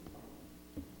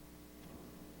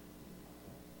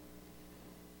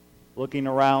Looking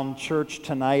around church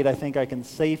tonight, I think I can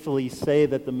safely say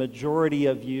that the majority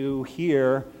of you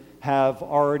here have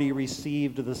already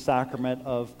received the sacrament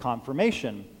of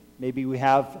confirmation. Maybe we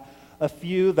have a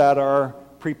few that are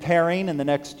preparing in the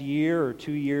next year or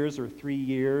 2 years or 3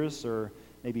 years or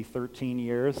maybe 13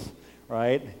 years,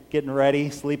 right? Getting ready,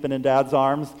 sleeping in Dad's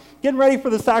arms, getting ready for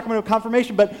the sacrament of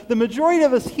confirmation. But the majority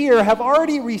of us here have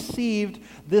already received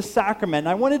this sacrament. And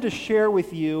I wanted to share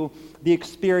with you the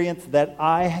experience that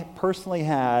I personally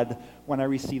had when I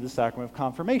received the sacrament of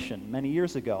confirmation many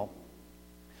years ago.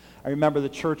 I remember the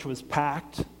church was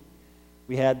packed.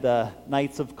 We had the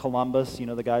Knights of Columbus,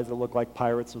 the guys that look like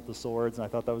pirates with the swords, and I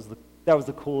thought that was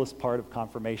the coolest part of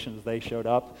confirmation as they showed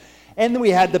up. And then we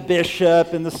had the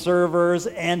bishop and the servers,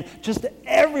 and just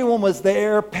everyone was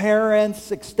there,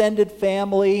 parents, extended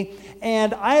family.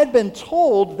 And I had been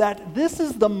told that this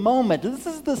is the moment, this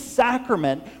is the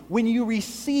sacrament when you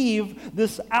receive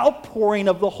this outpouring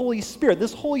of the Holy Spirit,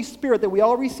 this Holy Spirit that we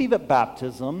all receive at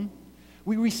baptism.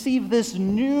 We receive this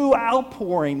new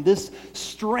outpouring, this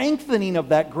strengthening of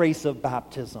that grace of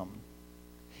baptism.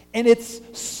 And it's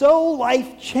so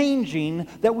life-changing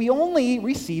that we only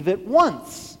receive it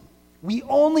once. We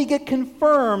only get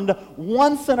confirmed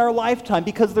once in our lifetime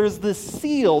because there's this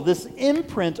seal, this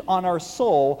imprint on our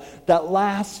soul that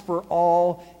lasts for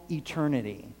all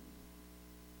eternity.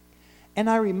 And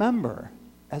I remember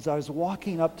as I was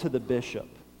walking up to the bishop,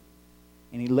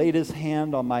 and he laid his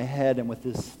hand on my head, and with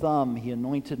his thumb he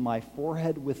anointed my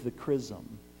forehead with the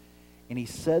chrism, and he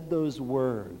said those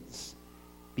words,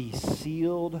 "Be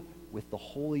sealed with the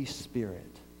Holy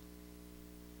Spirit."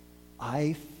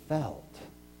 I felt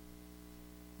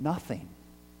nothing.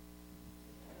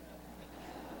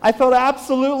 I felt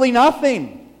absolutely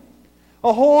nothing.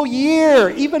 A whole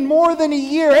year, even more than a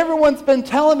year, everyone's been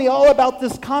telling me all about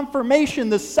this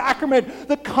confirmation, this sacrament,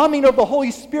 the coming of the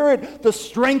Holy Spirit, the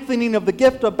strengthening of the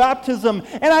gift of baptism,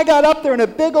 and I got up there and a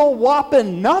big old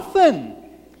whopping nothing.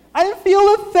 I didn't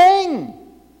feel a thing.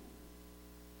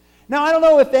 Now, I don't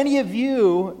know if any of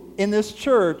you in this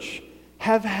church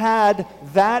have had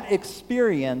that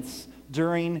experience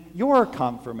during your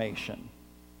confirmation.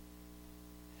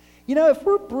 If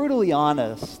we're brutally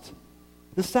honest,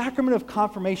 the sacrament of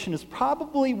confirmation is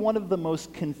probably one of the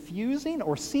most confusing,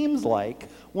 or seems like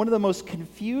one of the most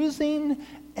confusing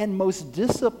and most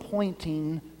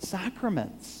disappointing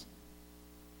sacraments.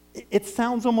 It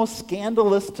sounds almost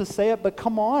scandalous to say it, but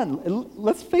come on,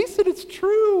 let's face it, it's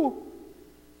true.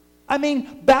 I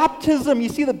mean, baptism, you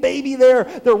see the baby there,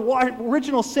 their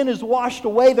original sin is washed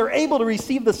away. They're able to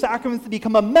receive the sacraments to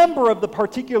become a member of the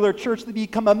particular church, to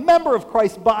become a member of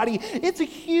Christ's body. It's a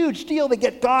huge deal. They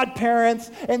get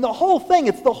godparents, and the whole thing,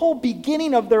 it's the whole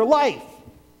beginning of their life.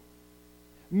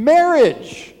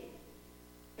 Marriage.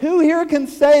 Who here can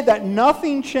say that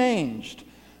nothing changed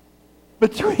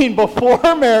between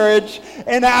before marriage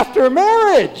and after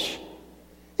marriage?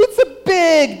 It's a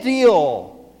big deal.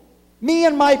 Me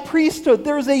and my priesthood,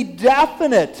 there's a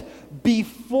definite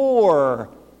before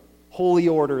holy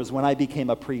orders when I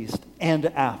became a priest and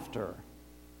after.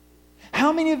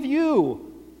 How many of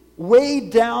you, weighed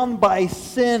down by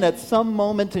sin at some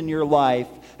moment in your life,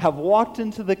 have walked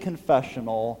into the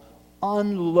confessional,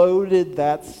 unloaded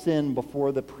that sin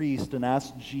before the priest and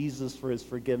asked Jesus for his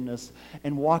forgiveness,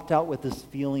 and walked out with this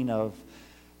feeling of,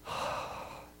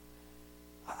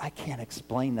 I can't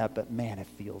explain that, but man, it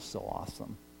feels so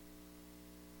awesome.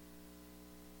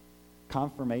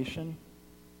 Confirmation,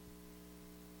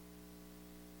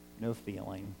 no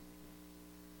feeling.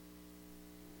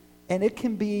 And it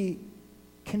can be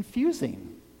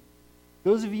confusing.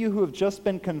 Those of you who have just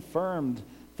been confirmed,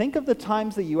 think of the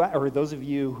times that or those of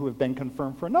you who have been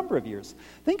confirmed for a number of years,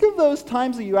 think of those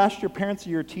times that you asked your parents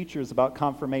or your teachers about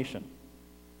confirmation.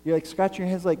 You're like scratching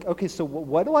your heads like, okay, so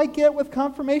what do I get with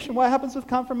confirmation? What happens with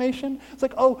confirmation? It's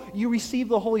like, oh, you receive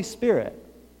the Holy Spirit.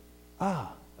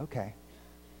 Ah, okay.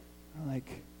 I'm like,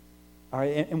 all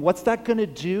right, and what's that going to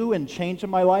do and change in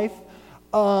my life?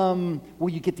 Well,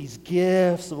 you get these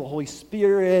gifts of the Holy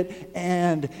Spirit,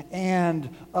 and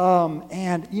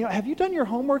have you done your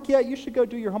homework yet? You should go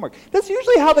do your homework. That's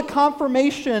usually how the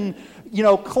confirmation,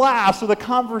 class or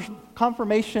the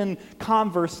confirmation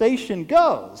conversation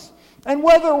goes. And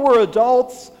whether we're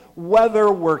adults,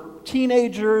 whether we're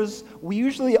teenagers, we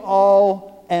usually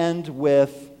all end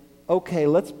with, okay,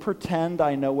 let's pretend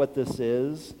I know what this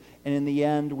is. And in the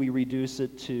end, we reduce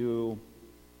it to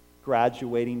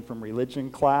graduating from religion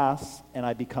class, and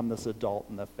I become this adult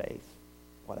in the faith.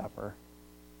 Whatever.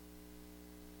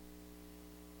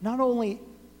 Not only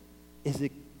is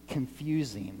it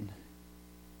confusing,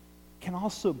 it can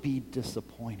also be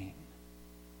disappointing.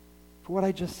 For what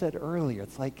I just said earlier,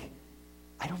 it's like,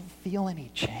 I don't feel any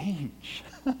change.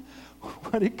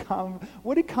 What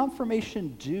did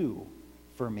confirmation do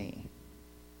for me?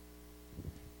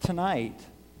 Tonight,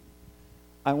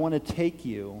 I want to take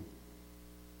you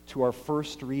to our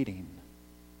first reading,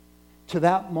 to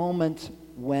that moment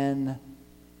when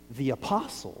the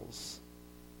apostles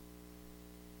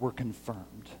were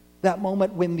confirmed, that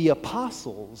moment when the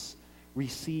apostles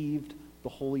received the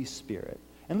Holy Spirit.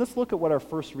 And let's look at what our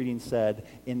first reading said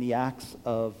in the Acts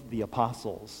of the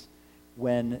Apostles,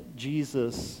 when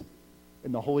Jesus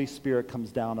and the Holy Spirit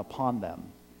comes down upon them.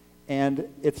 And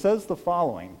it says the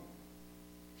following: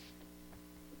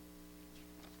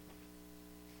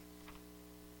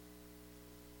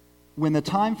 when the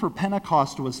time for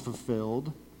Pentecost was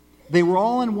fulfilled, they were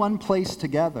all in one place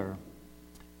together.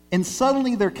 And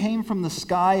suddenly there came from the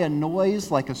sky a noise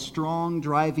like a strong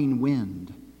driving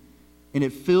wind, and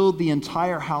it filled the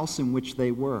entire house in which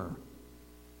they were.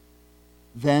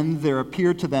 Then there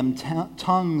appeared to them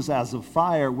tongues as of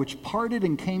fire, which parted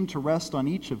and came to rest on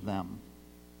each of them.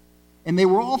 And they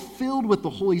were all filled with the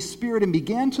Holy Spirit and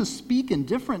began to speak in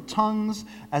different tongues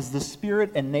as the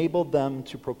Spirit enabled them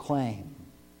to proclaim.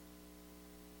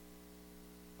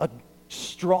 A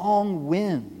strong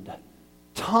wind,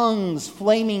 tongues,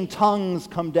 flaming tongues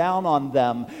come down on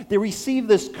them. They receive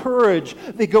this courage.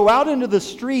 They go out into the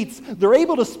streets. They're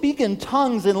able to speak in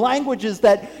tongues, in languages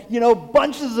that,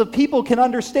 bunches of people can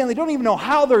understand. They don't even know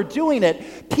how they're doing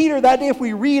it. Peter, that day, if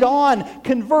we read on,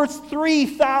 converts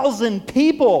 3,000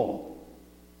 people.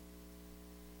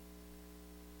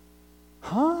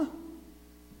 Huh?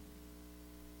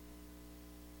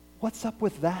 What's up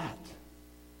with that?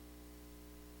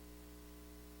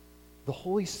 The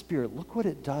Holy Spirit, look what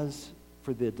it does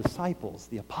for the disciples,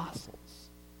 the apostles.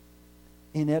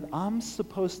 In it, I'm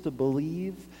supposed to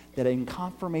believe that in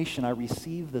confirmation I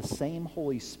receive the same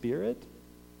Holy Spirit,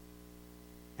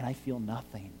 and I feel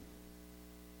nothing.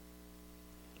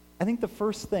 I think the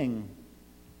first thing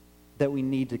that we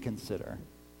need to consider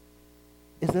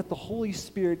is that the Holy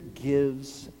Spirit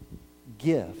gives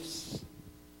gifts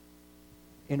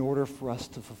in order for us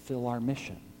to fulfill our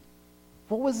mission.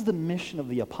 What was the mission of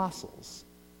the apostles?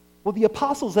 Well, the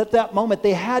apostles at that moment,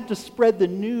 they had to spread the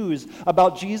news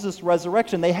about Jesus'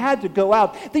 resurrection. They had to go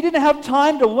out. They didn't have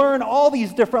time to learn all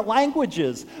these different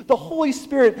languages. The Holy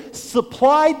Spirit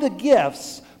supplied the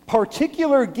gifts,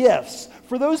 particular gifts,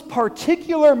 for those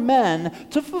particular men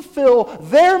to fulfill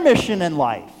their mission in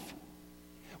life.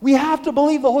 We have to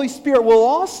believe the Holy Spirit will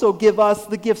also give us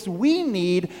the gifts we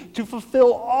need to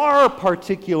fulfill our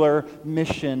particular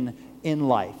mission in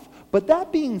life. But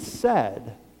that being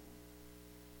said,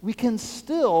 we can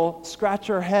still scratch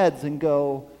our heads and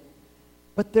go,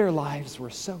 but their lives were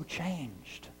so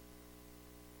changed.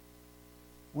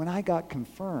 When I got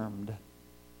confirmed,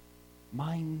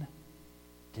 mine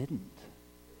didn't.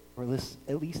 Or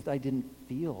at least I didn't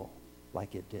feel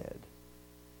like it did.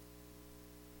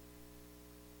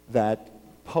 That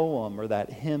poem or that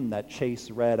hymn that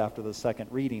Chase read after the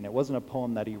second reading, it wasn't a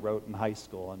poem that he wrote in high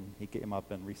school and he came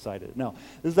up and recited it. No,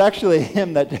 this is actually a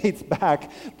hymn that dates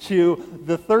back to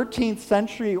the 13th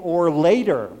century or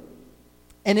later.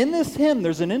 And in this hymn,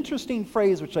 there's an interesting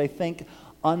phrase which I think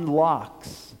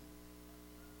unlocks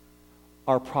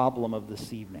our problem of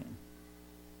this evening.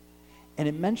 And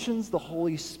it mentions the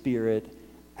Holy Spirit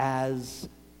as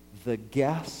the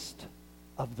guest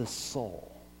of the soul.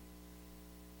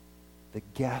 The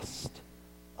guest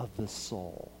of the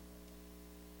soul.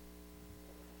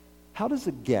 How does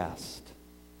a guest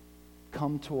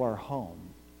come to our home?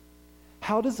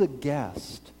 How does a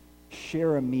guest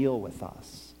share a meal with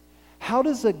us? How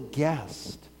does a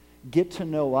guest get to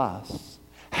know us?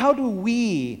 How do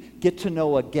we get to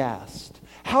know a guest?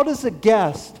 How does a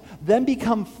guest then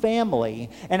become family?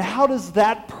 And how does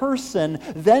that person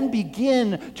then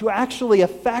begin to actually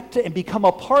affect and become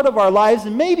a part of our lives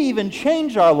and maybe even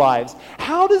change our lives?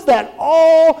 How does that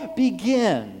all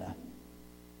begin?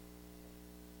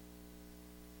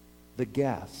 The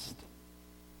guest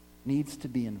needs to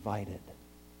be invited.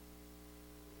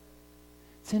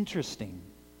 It's interesting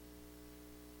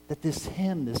that this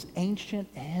hymn, this ancient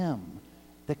hymn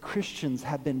that Christians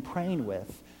have been praying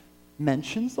with,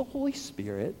 mentions the Holy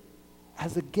Spirit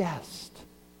as a guest.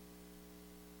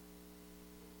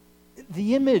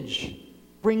 The image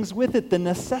brings with it the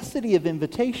necessity of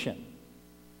invitation.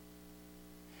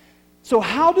 So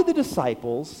how do the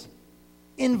disciples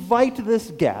invite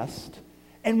this guest,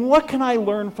 and what can I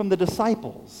learn from the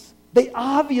disciples? They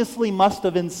obviously must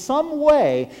have in some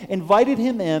way invited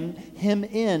him in,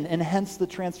 and hence the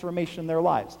transformation in their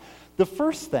lives. The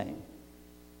first thing,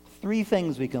 3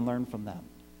 things we can learn from them.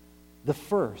 The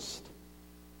first,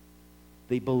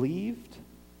 they believed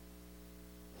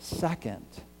Second,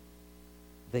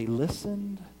 they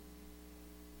listened.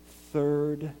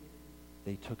 Third,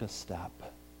 they took a step.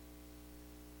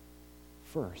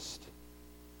 First,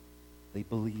 they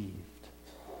believed.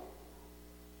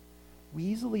 We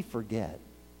easily forget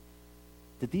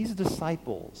that these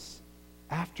disciples,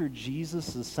 after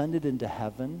Jesus ascended into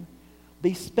heaven,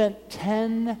 they spent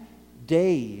 10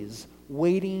 days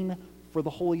waiting for the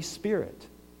Holy Spirit.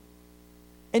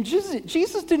 And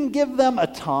Jesus didn't give them a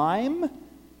time.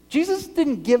 Jesus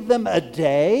didn't give them a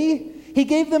day. He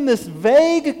gave them this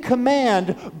vague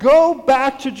command, go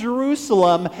back to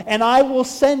Jerusalem and I will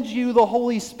send you the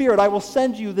Holy Spirit. I will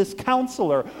send you this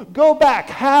counselor. Go back,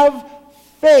 have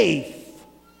faith,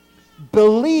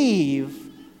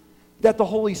 believe that the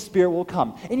Holy Spirit will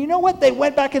come. And you know what? They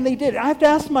went back and they did. I have to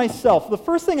ask myself, the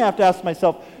first thing I have to ask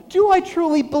myself, do I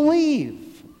truly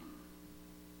believe?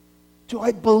 Do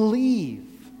I believe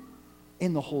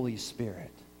in the Holy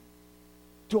Spirit?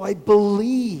 Do I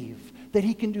believe that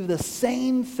he can do the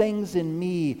same things in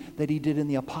me that he did in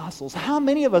the apostles? How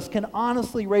many of us can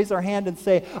honestly raise our hand and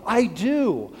say, I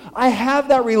do. I have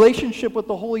that relationship with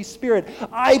the Holy Spirit.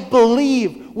 I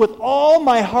believe with all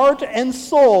my heart and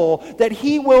soul that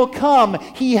he will come.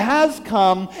 He has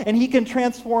come, and he can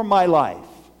transform my life.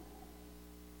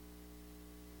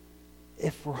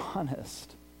 If we're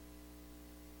honest,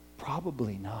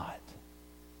 probably not.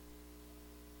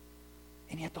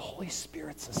 And yet the Holy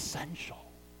Spirit's essential.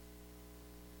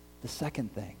 The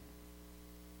second thing,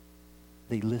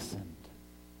 they listened.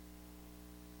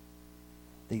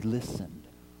 They listened.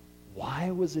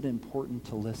 Why was it important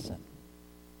to listen?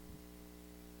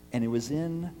 And it was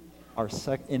in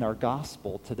our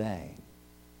gospel today.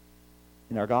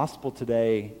 In our gospel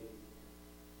today,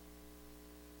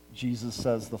 Jesus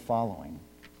says the following.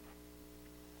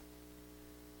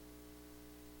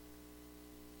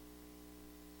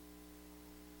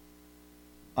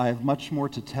 I have much more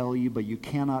to tell you, but you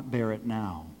cannot bear it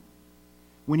now.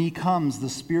 When he comes, the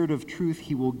Spirit of truth,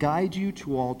 he will guide you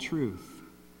to all truth.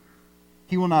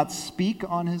 He will not speak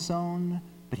on his own,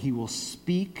 but he will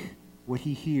speak what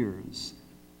he hears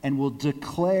and will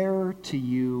declare to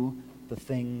you the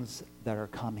things that are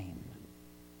coming.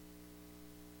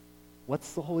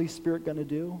 What's the Holy Spirit going to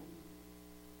do?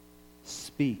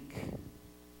 Speak.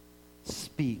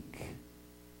 Speak.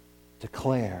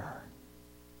 Declare.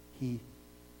 He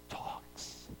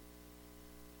talks.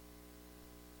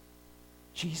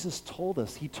 Jesus told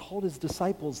us, he told his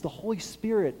disciples, the Holy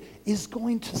Spirit is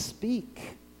going to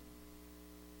speak.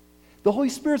 The Holy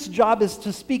Spirit's job is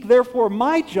to speak, therefore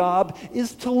my job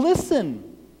is to listen.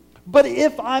 But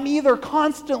if I'm either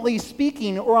constantly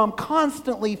speaking or I'm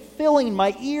constantly filling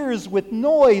my ears with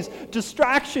noise,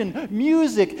 distraction,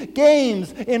 music,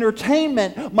 games,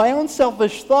 entertainment, my own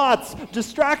selfish thoughts,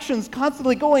 distractions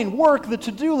constantly going, work, the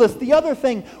to-do list, the other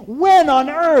thing, when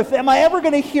on earth am I ever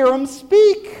going to hear him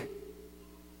speak?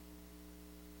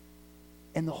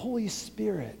 And the Holy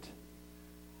Spirit,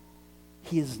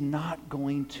 he is not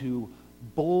going to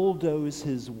bulldoze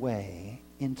his way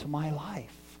into my life.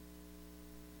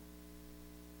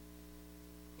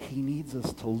 He needs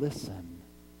us to listen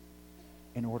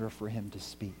in order for him to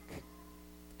speak.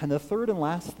 And the third and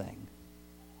last thing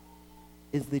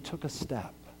is they took a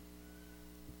step.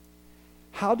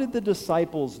 How did the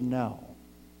disciples know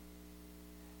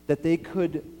that they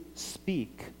could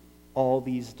speak all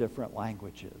these different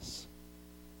languages?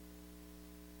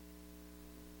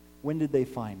 When did they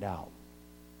find out?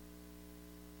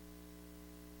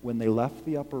 When they left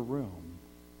the upper room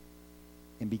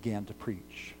and began to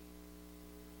preach.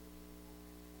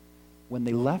 When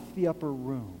they left the upper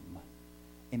room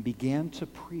and began to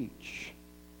preach,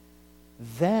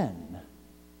 then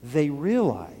they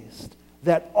realized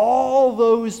that all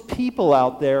those people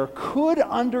out there could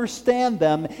understand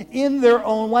them in their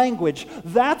own language.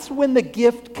 That's when the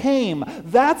gift came.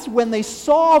 That's when they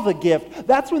saw the gift.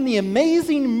 That's when the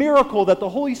amazing miracle that the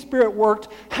Holy Spirit worked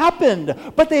happened.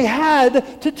 But they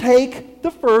had to take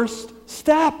the first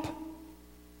step.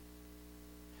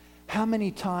 How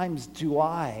many times do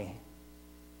I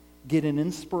get an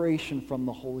inspiration from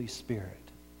the Holy Spirit,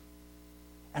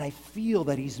 and I feel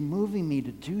that he's moving me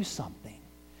to do something,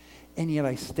 and yet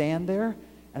I stand there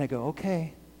and I go,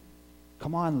 okay,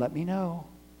 come on, let me know.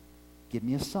 Give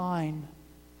me a sign.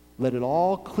 Let it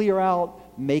all clear out.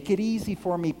 Make it easy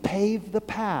for me. Pave the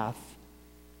path.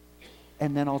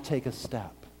 And then I'll take a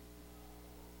step.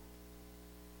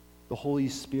 The Holy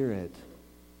Spirit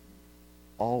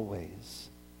always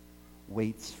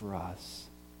waits for us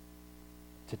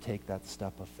to take that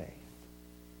step of faith.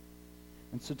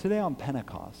 And so today on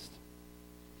Pentecost,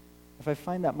 if I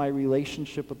find that my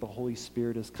relationship with the Holy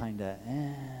Spirit is kind of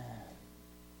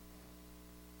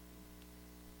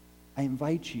I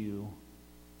invite you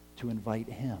to invite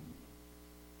him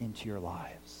into your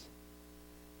lives.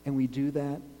 And we do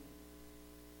that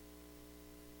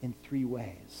in three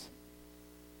ways.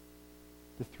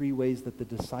 The three ways that the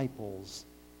disciples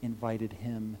invited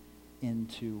him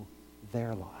into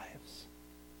their lives.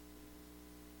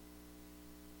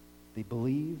 They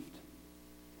believed,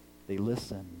 they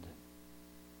listened,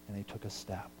 and they took a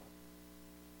step.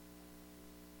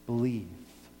 Believe,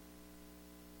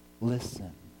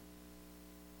 listen,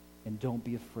 and don't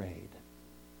be afraid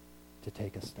to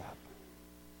take a step.